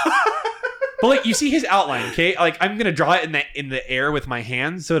like you see his outline, okay? Like I'm gonna draw it in the air with my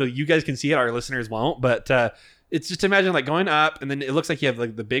hands so that you guys can see it. Our listeners won't. But it's just imagine like going up, and then it looks like you have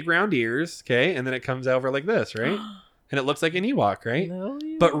like the big round ears, okay? And then it comes over like this, right? And it looks like an Ewok, right? No,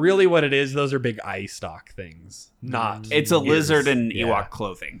 But really, what it is, those are big eye stalk things, not. It's a ears. lizard in Yeah. Ewok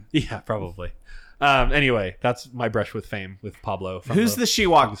clothing. Yeah, probably. Anyway, that's my brush with fame with Pablo. From Who's the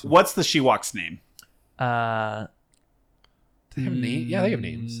Shewok? What's the Shewok's name? They have name? Yeah, they have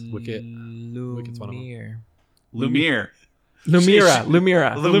names. Wicket. Wicket's one of them. Lumiere. Lumire. Lumira.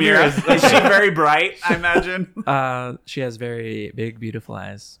 Lumira. Lumira. Is she very bright, I imagine? She has very big, beautiful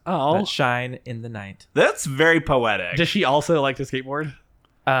eyes Oh. that shine in the night. That's very poetic. Does she also like to skateboard?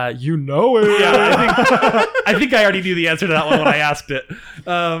 You know it. Yeah, I think I already knew the answer to that one when I asked it.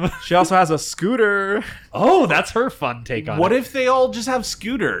 She also has a scooter. Oh, that's her fun take on What it. if they all just have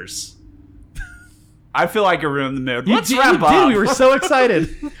scooters? I feel like it ruined the mood. Let's you wrap did. up. We were so excited.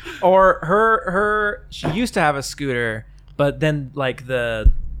 Or her she used to have a scooter, but then like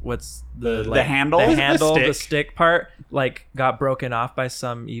the handle? the The handle, the stick. stick part, like got broken off by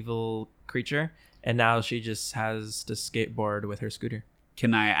some evil creature, and now she just has to skateboard with her scooter.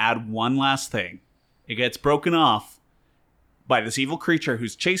 Can I add one last thing? It gets broken off by this evil creature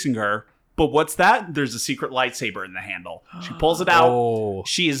who's chasing her. But what's that? There's a secret lightsaber in the handle. She pulls it out. Oh.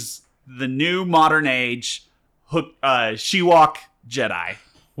 She is the new modern age Shewok Jedi.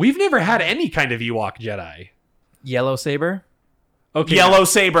 We've never had any kind of Ewok Jedi. Yellow saber. Okay. Yellow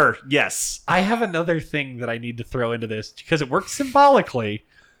saber. Yes. I have another thing that I need to throw into this because it works symbolically.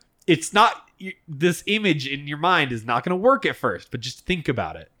 It's not this image in your mind is not going to work at first, but just think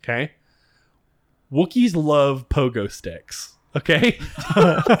about it, okay? Wookiees love pogo sticks, okay?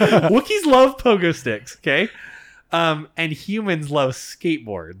 Wookiees love pogo sticks, okay? And humans love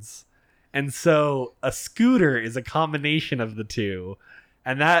skateboards. And so a scooter is a combination of the two.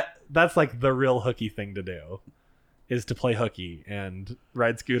 And that's like the real hooky thing to do. Is to play hooky and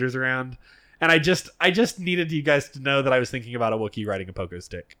ride scooters around. And I just needed you guys to know that I was thinking about a Wookiee riding a pogo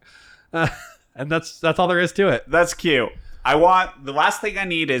stick. And that's all there is to it. That's cute. The last thing I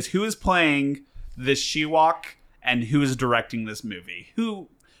need is who is playing this Shewok and who is directing this movie. Who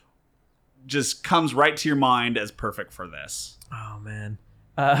just comes right to your mind as perfect for this. Oh man.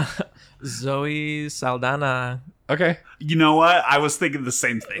 Zoe Saldana. Okay. You know what? I was thinking the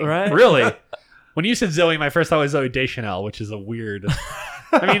same thing. Right? Really? When you said Zoe, my first thought was Zoe Deschanel, which is a weird.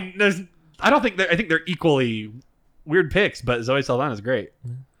 I mean, I think they're equally weird picks, but Zoe Saldana is great.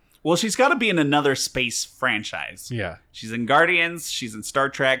 Well, she's got to be in another space franchise. Yeah. She's in Guardians. She's in Star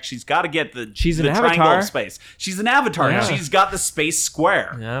Trek. She's got to get the She's the an triangle Avatar. of space. She's an Avatar. Yeah. She's got the space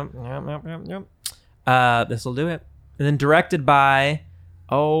square. Yep. This will do it. And then directed by,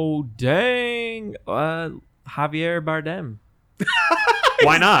 Javier Bardem.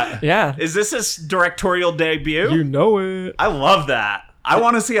 Why not? Yeah. Is this his directorial debut? You know it. I love that. I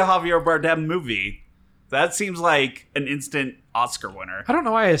want to see a Javier Bardem movie. That seems like an instant Oscar winner. I don't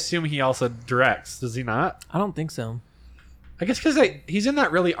know why I assume he also directs. Does he not? I don't think so. I guess because he's in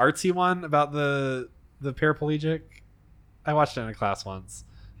that really artsy one about the paraplegic. I watched it in a class once,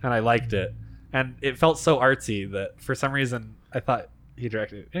 and I liked it. And it felt so artsy that for some reason I thought he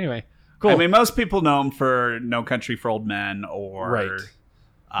directed it. Anyway, cool. I mean, most people know him for No Country for Old Men or... Right.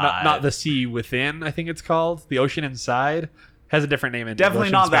 Not The Sea Within, I think it's called. The Ocean Inside. Has a different name in Definitely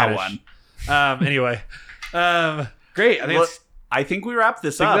English not and that Spanish. one. Anyway. Great. I think Well, it's... I think we wrap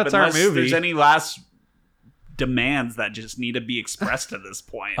this I think up that's our unless movie. there's any last demands that just need to be expressed at this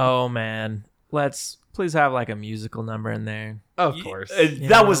point. Oh man. Let's please have like a musical number in there. Of course.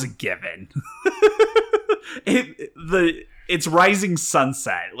 That was a given. It's Rising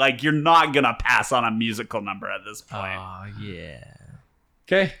Sunset. Like, you're not gonna pass on a musical number at this point. Oh yeah.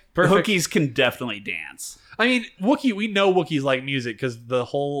 Okay, perfect. Wookiees can definitely dance. I mean, we know Wookiees like music because the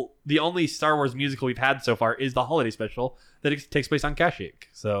only Star Wars musical we've had so far is the holiday special that takes place on Kashyyyk.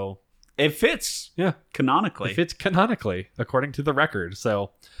 So It fits yeah, canonically. it fits canonically according to the record.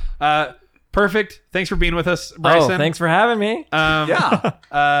 So, perfect. Thanks for being with us, Bryson. Oh, thanks for having me.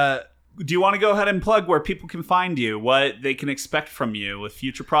 Yeah. Do you want to go ahead and plug where people can find you, what they can expect from you with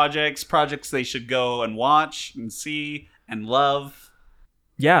future projects they should go and watch and see and love?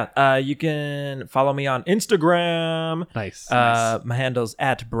 Yeah, you can follow me on Instagram. Nice. My handle's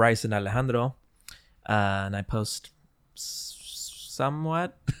at Bryson Alejandro, and I post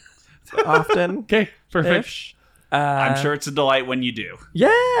somewhat often. Okay, perfect. Ish. I'm sure it's a delight when you do.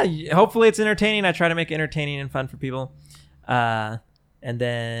 Yeah, hopefully it's entertaining. I try to make it entertaining and fun for people. And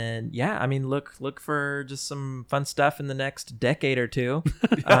then, yeah, I mean, look for just some fun stuff in the next decade or two.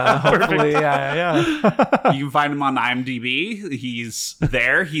 Hopefully, yeah. You can find him on IMDb. He's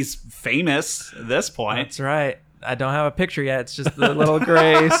there. He's famous at this point. That's right. I don't have a picture yet. It's just the little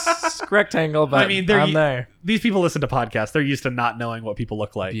gray rectangle, but I mean, I'm there. These people listen to podcasts. They're used to not knowing what people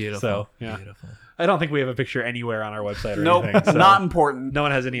look like. Beautiful. So, yeah. Beautiful. I don't think we have a picture anywhere on our website or Nope, anything. So not important. no one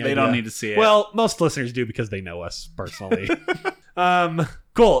has any idea. They don't need to see it. Well, most listeners do because they know us personally.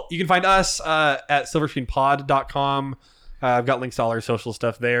 Cool. You can find us at silverscreenpod.com. I've got links to all our social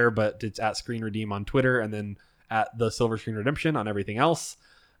stuff there, but it's at Screen Redeem on Twitter and then at the Silver Screen Redemption on everything else.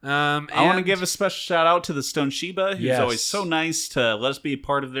 I want to give a special shout out to the Stone Sheba, who's Yes. always so nice to let us be a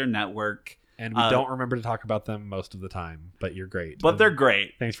part of their network. And we don't remember to talk about them most of the time, but you're great. But And they're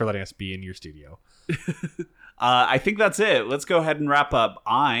great. thanks for letting us be in your studio. I think that's it. Let's go ahead and wrap up.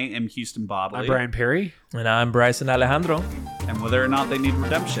 I am Houston Bodley. I'm Brian Perry. And I'm Bryson Alejandro. And whether or not they need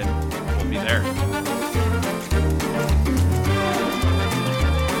redemption, we'll be there.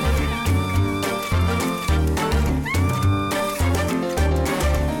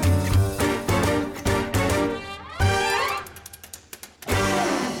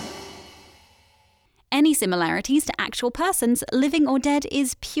 Any similarities to actual persons, living or dead,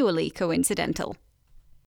 is purely coincidental.